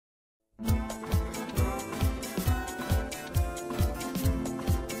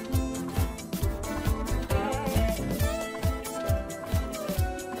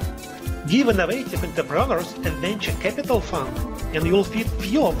Give innovative entrepreneurs a venture capital fund, and you'll feed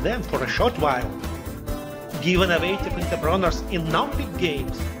few of them for a short while. Give innovative entrepreneurs Innompic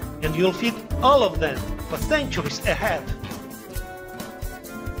Games, and you'll feed all of them for centuries ahead.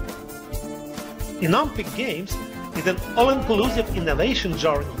 Innompic Games is an all-inclusive innovation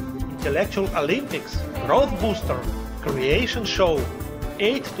journey, intellectual Olympics, growth booster, creation show,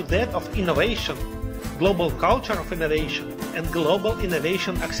 aid to death of innovation, global culture of innovation, and global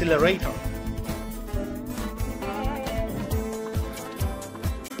innovation accelerator.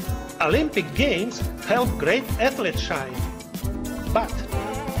 Olympic Games help great athletes shine, but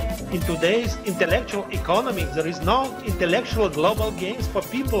in today's intellectual economy, there is no intellectual global games for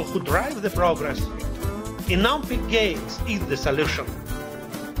people who drive the progress. Innompic Games is the solution.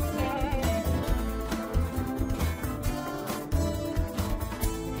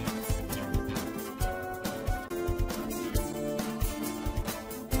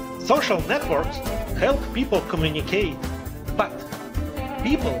 Social networks help people communicate, but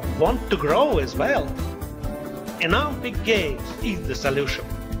people want to grow as well. Innompic Games is the solution.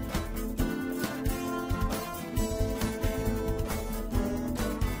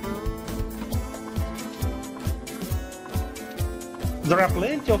 There are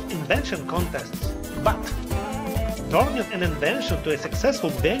plenty of invention contests, but turning an invention to a successful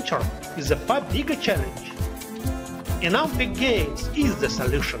venture is a far bigger challenge. Innompic Games is the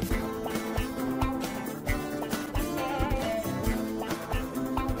solution.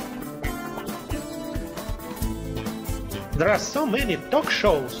 There are so many talk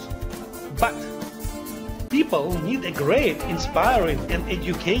shows, but people need a great, inspiring and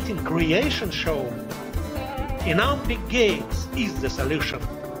educating creation show. Innompic Games is the solution.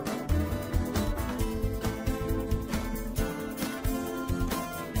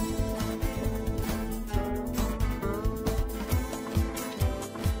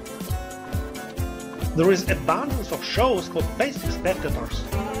 There is abundance of shows for passive spectators,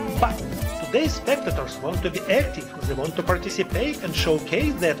 but today's spectators want to be active, they want to participate and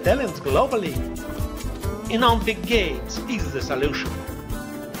showcase their talents globally. Innompic Games is the solution.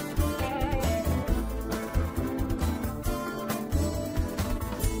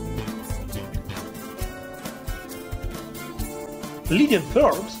 Leading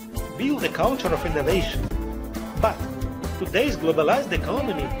firms build a culture of innovation, but today's globalized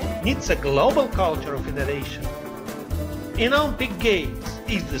economy needs a global culture of innovation. Innompic Games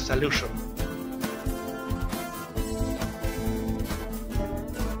is the solution.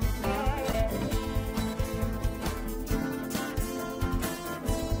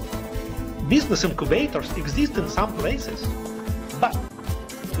 Business incubators exist in some places, but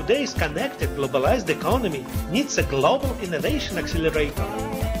today's connected, globalized economy needs a global innovation accelerator.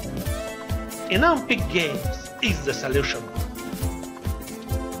 Innompic Games is the solution.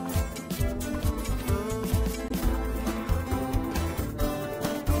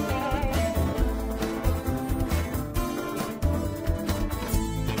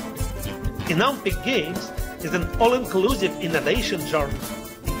 Innompic Games is an all-inclusive innovation journey,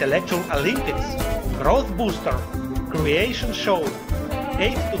 intellectual Olympics, growth booster, creation show,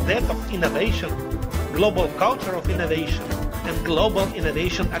 aid to death of innovation, global culture of innovation, and global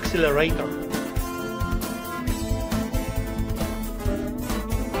innovation accelerator.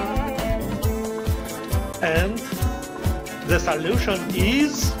 And the solution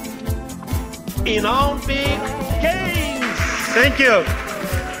is Innompic Games. Thank you.